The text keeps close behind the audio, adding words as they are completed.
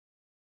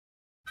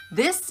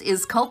This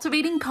is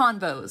Cultivating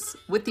Convos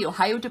with the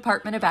Ohio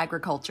Department of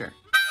Agriculture.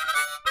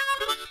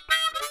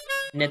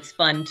 And it's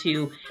fun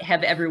to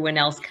have everyone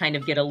else kind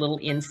of get a little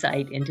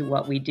insight into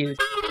what we do.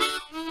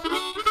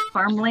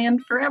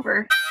 Farmland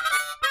forever.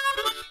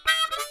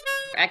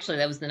 Actually,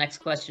 that was the next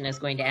question I was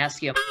going to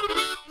ask you.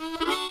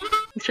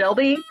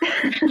 Shelby,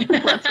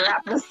 let's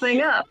wrap this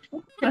thing up.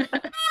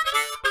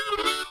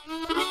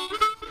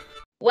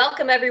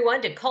 Welcome,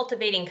 everyone, to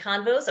Cultivating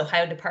Convos,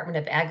 Ohio Department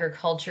of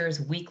Agriculture's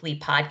weekly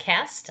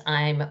podcast.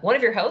 I'm one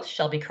of your hosts,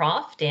 Shelby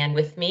Croft, and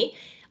with me,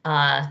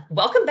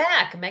 welcome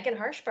back, Megan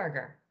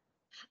Harshbarger.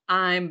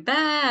 I'm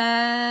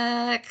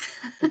back.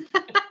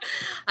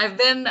 I've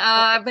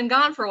been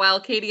gone for a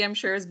while. Katie, I'm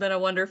sure, has been a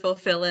wonderful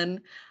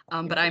fill-in,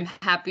 but I'm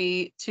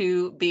happy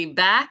to be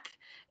back.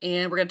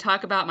 And we're going to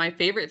talk about my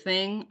favorite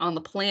thing on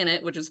the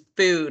planet, which is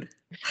food.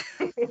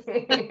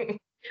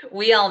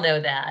 We all know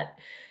that.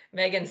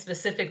 Megan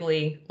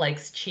specifically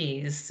likes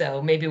cheese, so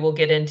maybe we'll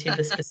get into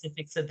the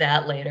specifics of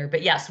that later.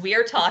 But yes, we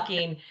are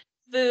talking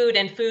food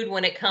and food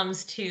when it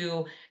comes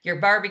to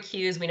your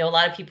barbecues. We know a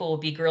lot of people will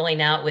be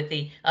grilling out with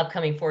the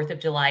upcoming 4th of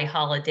July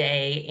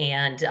holiday,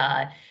 and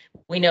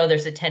we know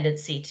there's a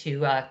tendency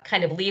to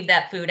kind of leave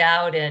that food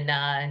out,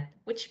 and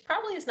which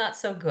probably is not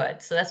so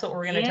good. So that's what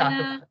we're going to talk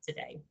about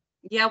today.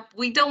 Yeah,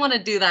 we don't want to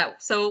do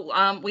that.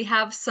 So we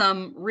have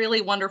some really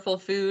wonderful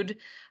food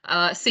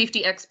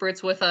safety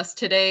experts with us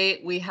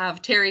today. We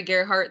have Terry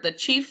Gerhart, the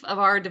chief of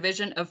our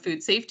Division of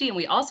Food Safety, and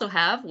we also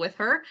have with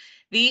her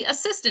the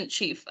assistant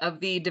chief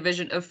of the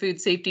Division of Food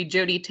Safety,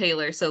 Jody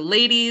Taylor. So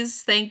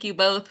ladies, thank you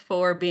both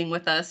for being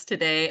with us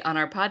today on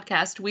our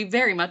podcast. We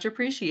very much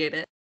appreciate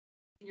it.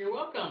 You're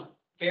welcome.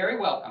 Very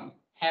welcome.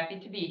 Happy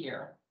to be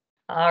here.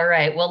 All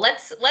right. Well,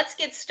 let's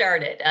get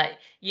started.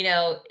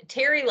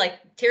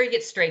 Terry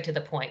gets straight to the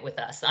point with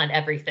us on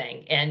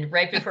everything. And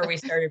right before we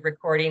started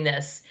recording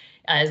this,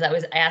 as I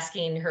was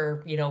asking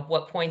her,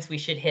 what points we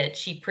should hit,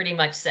 she pretty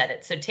much said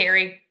it. So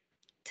Terry,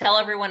 tell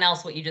everyone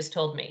else what you just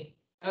told me.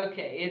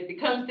 Okay. It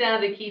comes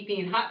down to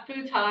keeping hot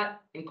foods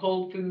hot and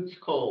cold foods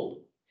cold.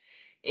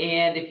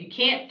 And if you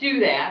can't do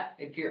that,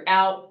 if you're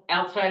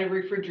outside of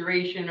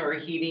refrigeration or a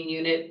heating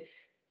unit,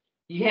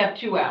 you have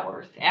 2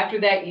 hours. After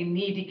that, you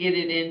need to get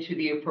it into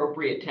the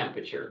appropriate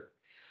temperature.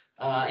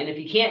 And if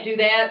you can't do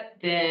that,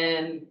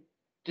 then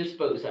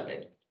dispose of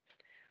it.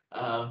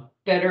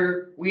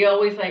 We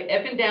always like,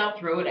 if in doubt,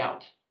 throw it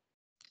out.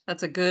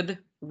 That's a good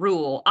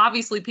rule.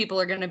 Obviously, people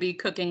are going to be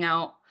cooking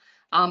out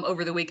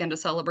over the weekend to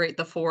celebrate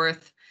the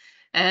 4th.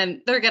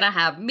 And they're going to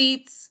have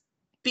meats,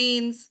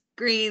 beans,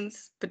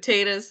 greens,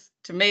 potatoes,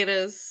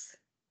 tomatoes,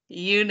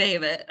 you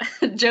name it.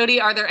 Jody,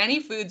 are there any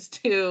foods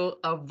to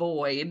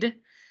avoid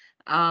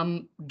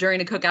during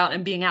a cookout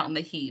and being out in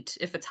the heat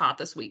if it's hot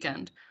this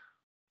weekend?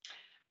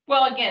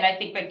 Well, again, I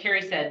think like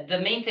Terry said, the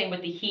main thing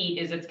with the heat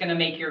is it's going to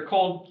make your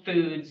cold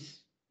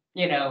foods,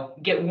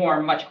 get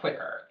warm much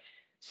quicker.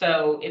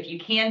 So if you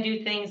can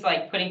do things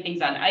like putting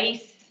things on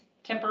ice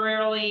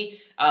temporarily,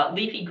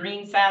 leafy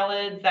green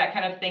salads, that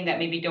kind of thing that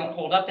maybe don't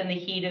hold up in the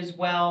heat as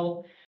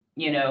well,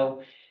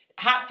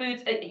 hot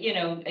foods,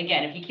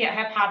 again, if you can't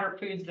have hotter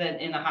foods than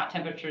in the hot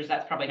temperatures,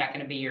 that's probably not going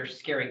to be your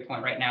scary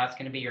point right now. It's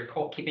going to be your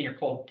keeping your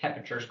cold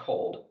temperatures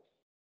cold.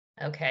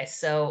 Okay,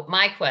 so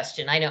my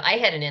question, I know I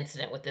had an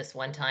incident with this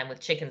one time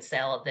with chicken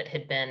salad that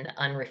had been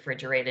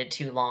unrefrigerated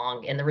too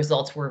long, and the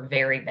results were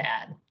very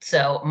bad.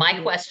 So my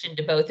question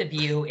to both of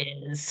you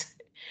is,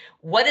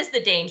 what is the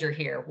danger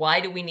here? Why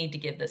do we need to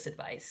give this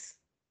advice?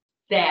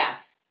 Staff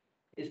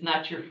is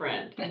not your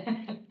friend.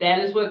 That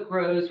is what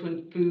grows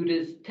when food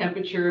is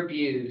temperature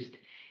abused,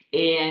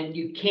 and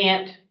you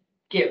can't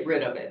get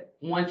rid of it.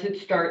 Once it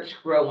starts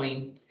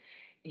growing,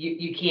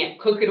 you can't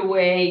cook it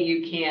away,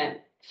 you can't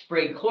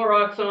spray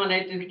Clorox on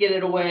it to get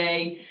it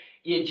away.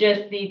 You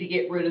just need to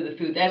get rid of the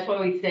food. That's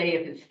why we say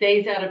if it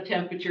stays out of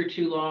temperature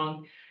too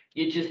long,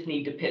 you just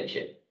need to pitch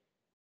it.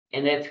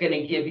 And that's going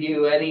to give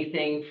you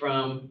anything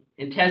from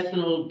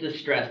intestinal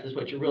distress is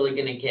what you're really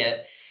going to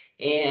get.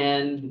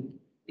 And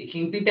it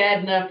can be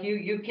bad enough.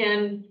 You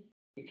can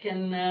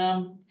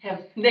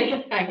have,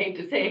 I hate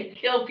to say it,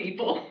 kill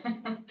people,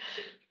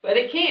 but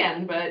it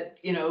can. But,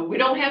 we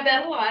don't have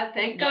that a lot,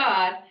 thank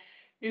God.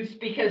 It's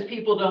because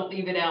people don't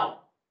leave it out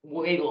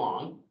way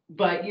long.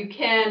 But you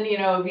can,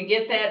 if you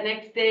get that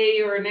next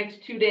day or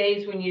next 2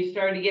 days when you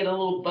start to get a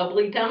little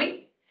bubbly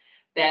tummy,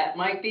 that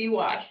might be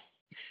why.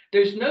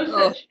 There's no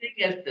such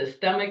thing as the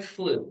stomach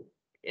flu.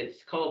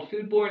 It's called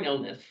foodborne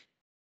illness.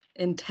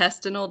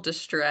 Intestinal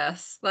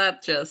distress.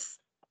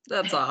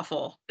 That's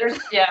awful.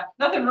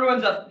 Nothing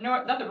ruins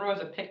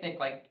a picnic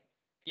like,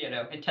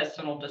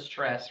 intestinal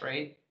distress,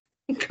 right?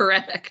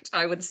 Correct.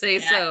 I would say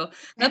so.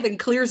 Nothing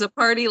clears a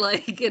party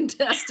like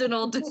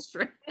intestinal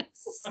distress.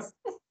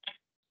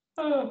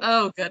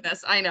 Oh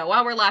goodness, I know.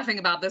 While we're laughing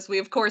about this, we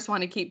of course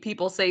want to keep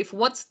people safe.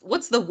 What's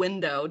the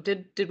window?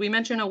 Did we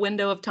mention a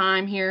window of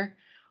time here?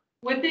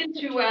 Within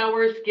 2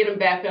 hours, get them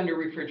back under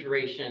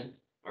refrigeration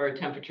or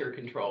temperature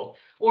control.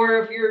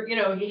 Or if you're,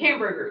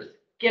 hamburgers,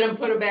 get them,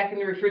 put them back in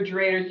the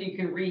refrigerator so you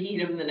can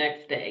reheat them the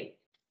next day.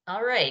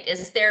 All right.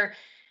 Is there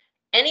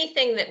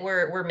anything that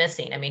we're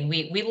missing. I mean,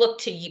 we look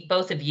to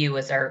both of you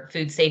as our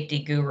food safety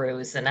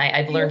gurus, and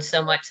I've learned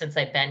so much since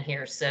I've been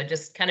here. So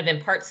just kind of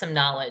impart some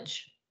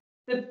knowledge.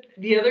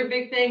 The other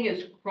big thing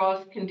is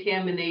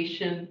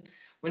cross-contamination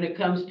when it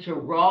comes to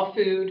raw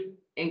food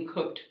and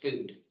cooked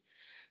food.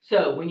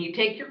 So when you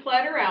take your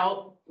platter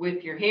out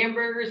with your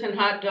hamburgers and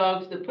hot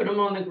dogs to put them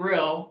on the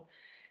grill,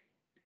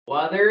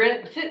 while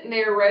they're sitting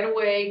there right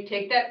away,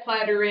 take that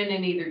platter in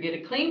and either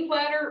get a clean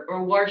platter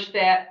or wash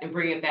that and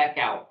bring it back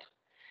out.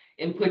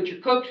 And put your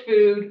cooked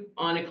food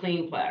on a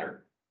clean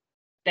platter.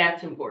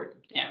 That's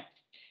important. Yeah.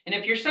 And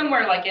if you're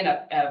somewhere like in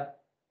a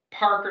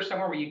park or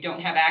somewhere where you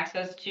don't have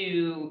access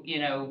to, you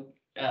know,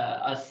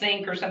 a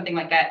sink or something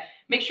like that,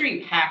 make sure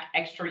you pack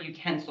extra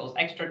utensils,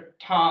 extra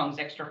tongs,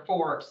 extra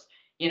forks,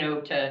 you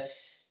know,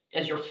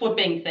 as you're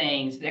flipping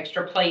things, the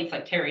extra plates,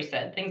 like Terry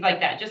said, things like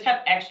that. Just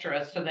have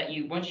extras so that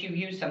once you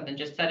use something,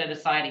 just set it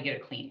aside and get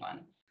a clean one.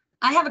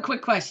 I have a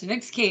quick question.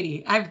 It's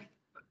Katie.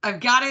 I've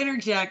got to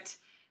interject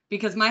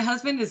because my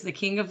husband is the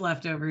king of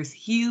leftovers.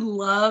 He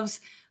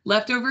loves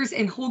leftovers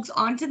and holds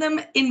on to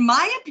them, in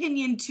my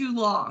opinion, too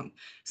long.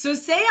 So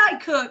say I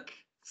cook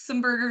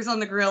some burgers on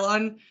the grill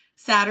on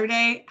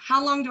Saturday.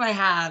 How long do I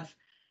have,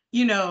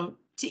 you know,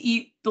 to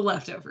eat the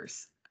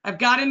leftovers? I've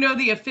got to know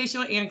the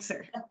official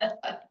answer.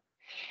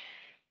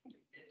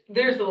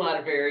 There's a lot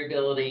of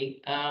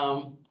variability.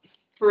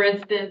 For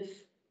instance,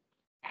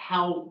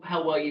 how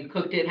well you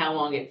cooked it, how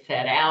long it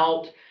sat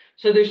out.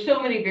 So there's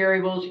so many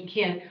variables you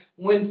can't.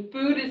 When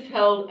food is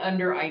held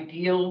under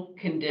ideal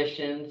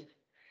conditions,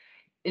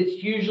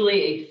 it's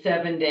usually a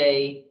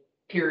 7-day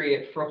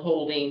period for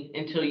holding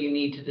until you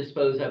need to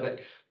dispose of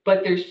it.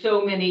 But there's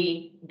so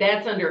many,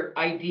 that's under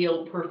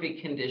ideal,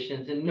 perfect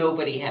conditions, and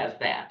nobody has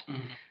that.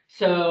 Mhm.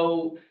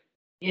 So,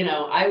 you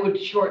know, I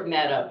would shorten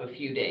that up a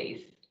few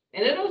days.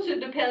 And it also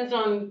depends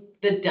on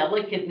the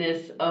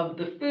delicateness of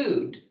the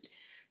food.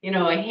 You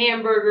know, a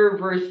hamburger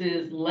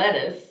versus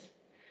lettuce.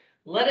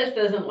 Lettuce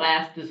doesn't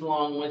last as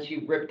long once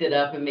you've ripped it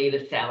up and made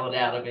a salad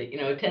out of it. You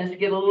know, it tends to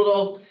get a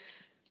little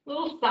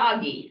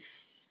soggy.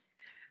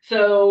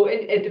 So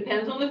it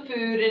depends on the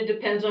food. It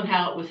depends on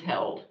how it was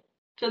held.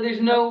 So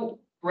there's no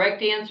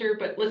correct answer,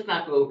 but let's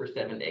not go over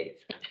 7 days.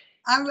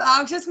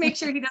 I'll just make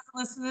sure he doesn't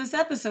listen to this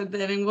episode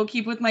then, and we'll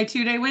keep with my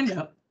 2-day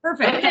window.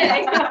 Perfect.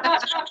 Okay.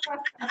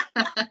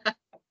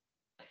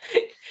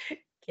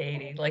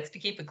 Katie likes to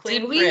keep a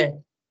clean we- fridge.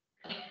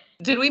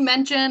 Did we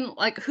mention,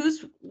 like,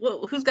 who's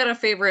got a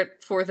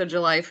favorite 4th of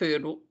July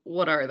food?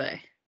 What are they?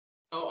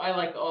 Oh, I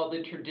like all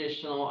the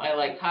traditional. I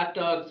like hot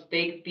dogs,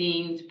 baked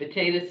beans,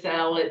 potato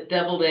salad,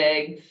 deviled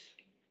eggs,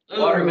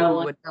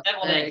 watermelon. Would have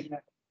Deviled egg.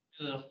 eggs.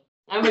 Ugh.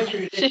 I'm a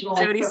traditional.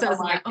 I Jody cook says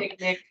on my no.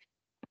 picnic.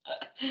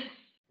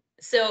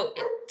 So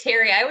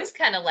Terry, I always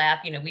kind of laugh,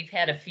 you know, we've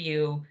had a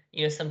few,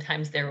 you know,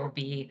 sometimes there will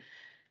be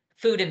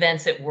food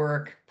events at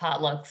work,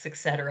 potlucks, et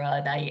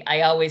cetera. And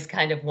I always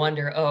kind of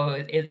wonder,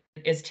 oh,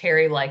 is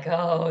Terry like,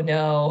 oh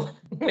no,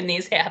 when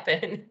these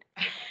happen?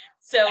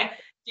 So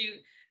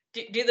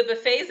do the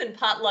buffets and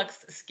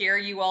potlucks scare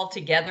you all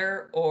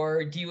together,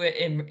 or do you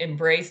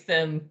embrace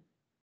them?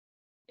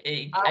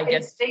 I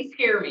guess They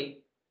scare me.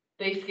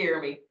 They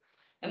scare me.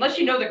 Unless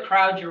you know the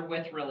crowd you're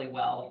with really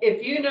well.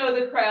 If you know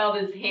the crowd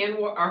is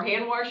our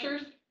hand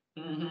washers,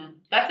 Mhm.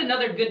 That's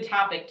another good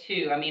topic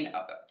too. I mean,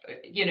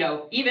 you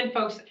know, even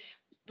folks,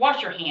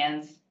 wash your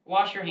hands,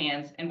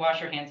 and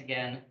wash your hands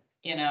again.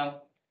 You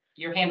know,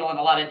 you're handling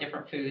a lot of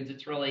different foods.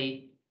 It's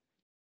really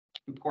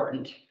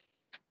important.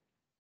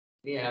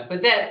 yeah,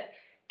 but that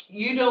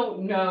you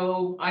don't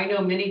know. I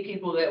know many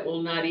people that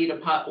will not eat a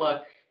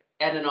potluck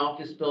at an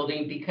office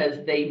building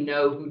because they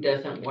know who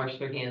doesn't wash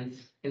their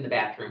hands in the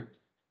bathroom.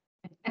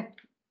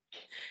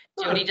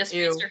 Jody just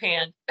Ew. raised her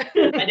hand.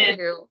 I did.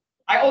 Ew.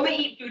 I only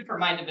eat food for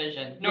my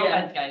division. No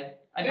Yeah. offense, guys.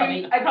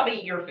 I probably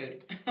eat your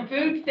food.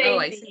 Food Oh,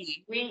 I safety,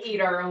 see. we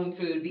eat our own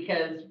food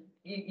because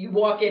you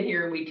walk in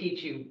here and we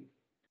teach you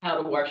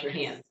how to wash your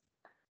hands.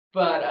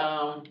 But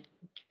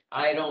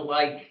I don't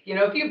like, you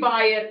know, if you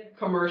buy it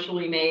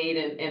commercially made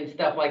and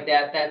stuff like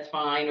that, that's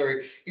fine.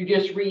 Or you're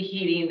just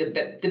reheating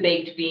the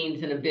baked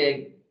beans in a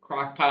big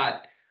crock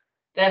pot,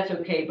 that's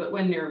okay. But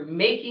when they're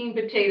making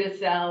potato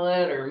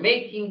salad or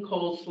making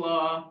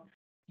coleslaw,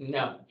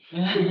 no,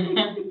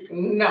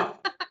 no.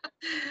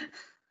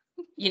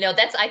 You know,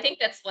 I think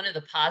that's one of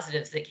the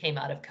positives that came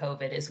out of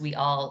COVID is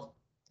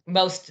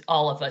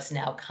all of us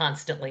now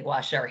constantly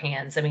wash our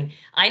hands. I mean,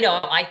 I know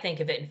I think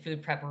of it in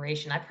food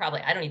preparation.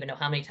 I don't even know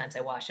how many times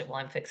I wash it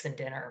while I'm fixing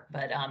dinner,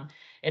 but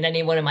and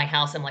anyone in my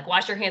house, I'm like,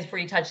 wash your hands before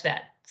you touch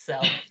that. So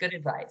good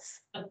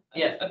advice.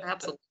 Yes.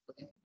 Absolutely.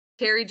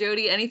 Terry,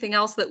 Jody, anything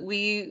else that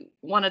we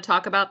want to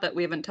talk about that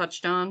we haven't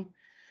touched on?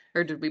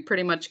 Or did we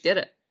pretty much get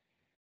it?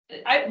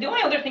 The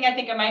only other thing I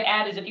think I might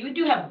add is if you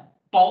do have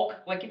bulk,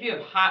 like if you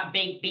have hot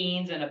baked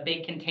beans in a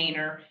big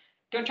container,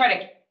 don't try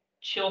to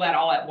chill that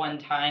all at one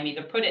time.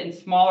 Either put it in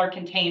smaller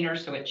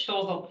containers so it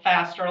chills a little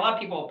faster. A lot of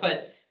people will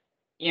put,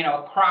 you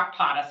know, a crock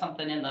pot of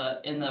something in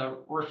the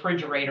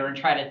refrigerator and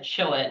try to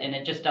chill it, and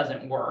it just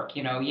doesn't work.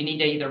 You know, you need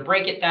to either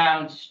break it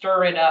down,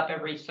 stir it up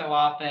every so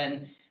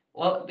often,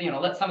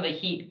 let some of the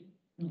heat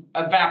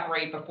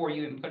evaporate before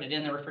you even put it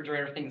in the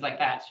refrigerator, things like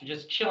that. So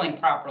just chilling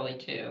properly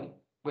too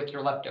with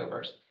your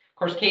leftovers. Of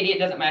course, Katie, it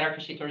doesn't matter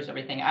because she throws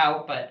everything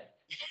out, but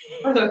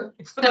for the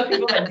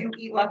people that do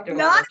eat leftovers.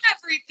 Not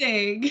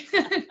everything.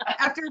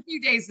 After a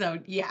few days though,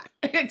 yeah,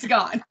 it's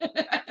gone.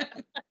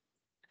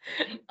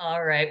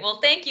 All right. Well,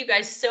 thank you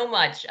guys so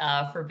much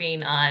for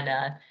being on.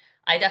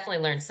 I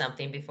definitely learned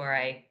something before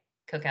I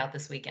cook out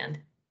this weekend.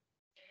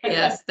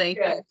 Yes, thank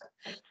Good.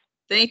 you.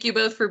 Thank you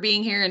both for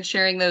being here and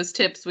sharing those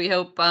tips. We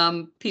hope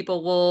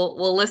people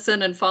will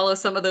listen and follow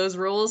some of those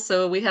rules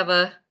so we have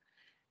a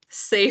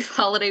safe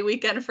holiday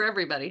weekend for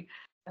everybody.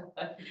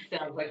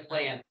 Sounds like a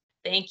plan.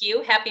 Thank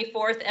you. Happy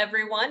 4th,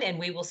 everyone. And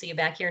we will see you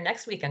back here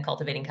next week on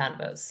Cultivating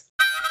Convos.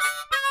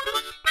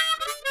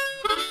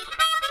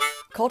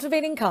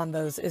 Cultivating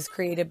Convos is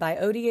created by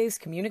ODA's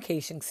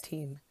communications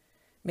team.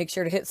 Make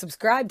sure to hit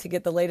subscribe to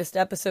get the latest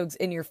episodes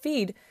in your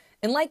feed,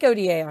 and like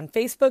ODA on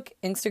Facebook,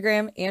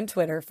 Instagram, and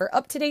Twitter for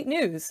up-to-date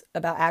news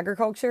about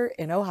agriculture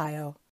in Ohio.